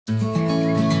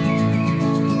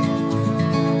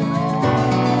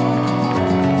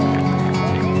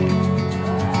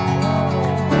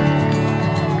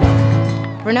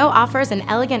Renault offers an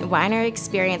elegant winery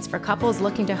experience for couples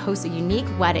looking to host a unique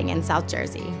wedding in South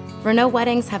Jersey. Renault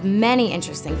weddings have many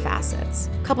interesting facets.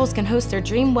 Couples can host their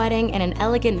dream wedding in an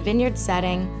elegant vineyard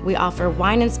setting. We offer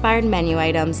wine-inspired menu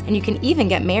items, and you can even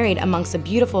get married amongst the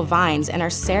beautiful vines in our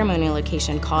ceremony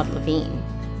location called Levine.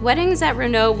 Weddings at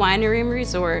Renault Winery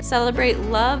Resort celebrate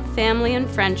love, family, and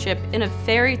friendship in a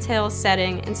fairy tale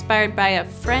setting inspired by a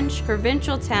French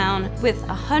provincial town with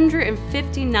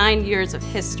 159 years of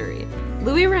history.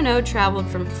 Louis Renault traveled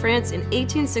from France in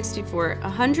 1864,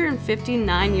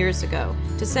 159 years ago,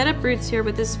 to set up roots here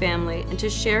with his family and to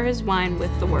share his wine with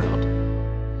the world.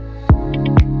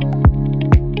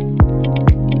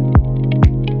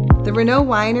 The Renault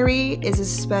Winery is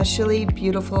especially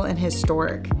beautiful and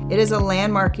historic. It is a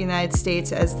landmark in the United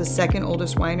States as the second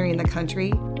oldest winery in the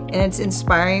country, and it's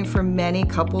inspiring for many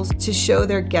couples to show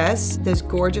their guests this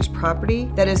gorgeous property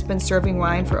that has been serving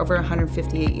wine for over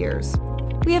 158 years.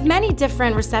 We have many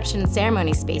different reception and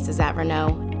ceremony spaces at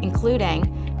Renault,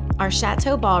 including our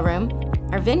Chateau Ballroom,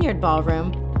 our Vineyard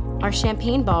Ballroom, our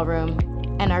Champagne Ballroom,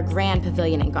 and our Grand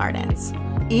Pavilion and Gardens.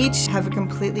 Each have a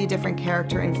completely different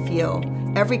character and feel.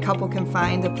 Every couple can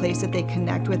find the place that they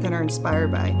connect with and are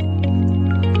inspired by.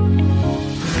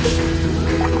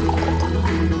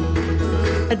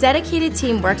 A dedicated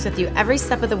team works with you every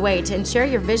step of the way to ensure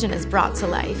your vision is brought to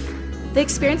life. The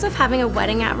experience of having a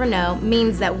wedding at Renault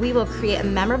means that we will create a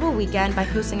memorable weekend by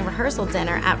hosting a rehearsal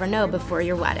dinner at Renault before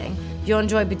your wedding. You'll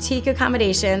enjoy boutique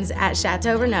accommodations at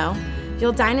Chateau Renault.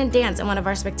 You'll dine and dance in one of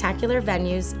our spectacular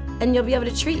venues, and you'll be able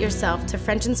to treat yourself to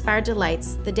French-inspired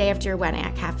delights the day after your wedding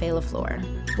at Café La Fleur.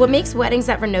 What makes weddings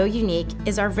at Renault unique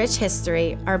is our rich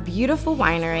history, our beautiful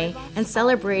winery, and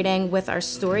celebrating with our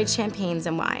storied champagnes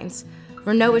and wines.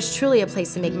 Renault is truly a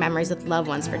place to make memories with loved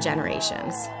ones for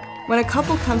generations. When a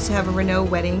couple comes to have a Renault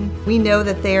wedding, we know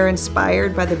that they are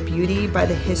inspired by the beauty, by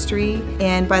the history,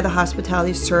 and by the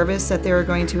hospitality service that they are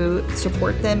going to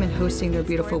support them in hosting their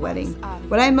beautiful wedding.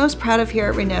 What I'm most proud of here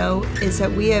at Renault is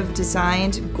that we have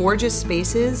designed gorgeous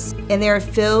spaces, and they are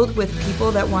filled with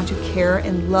people that want to care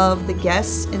and love the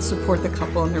guests and support the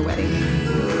couple in their wedding.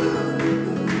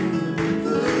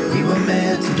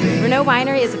 Renault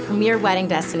Winery is a premier wedding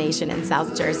destination in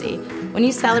South Jersey. When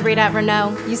you celebrate at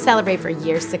Renault, you celebrate for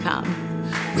years to come.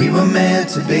 We were meant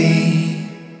to be.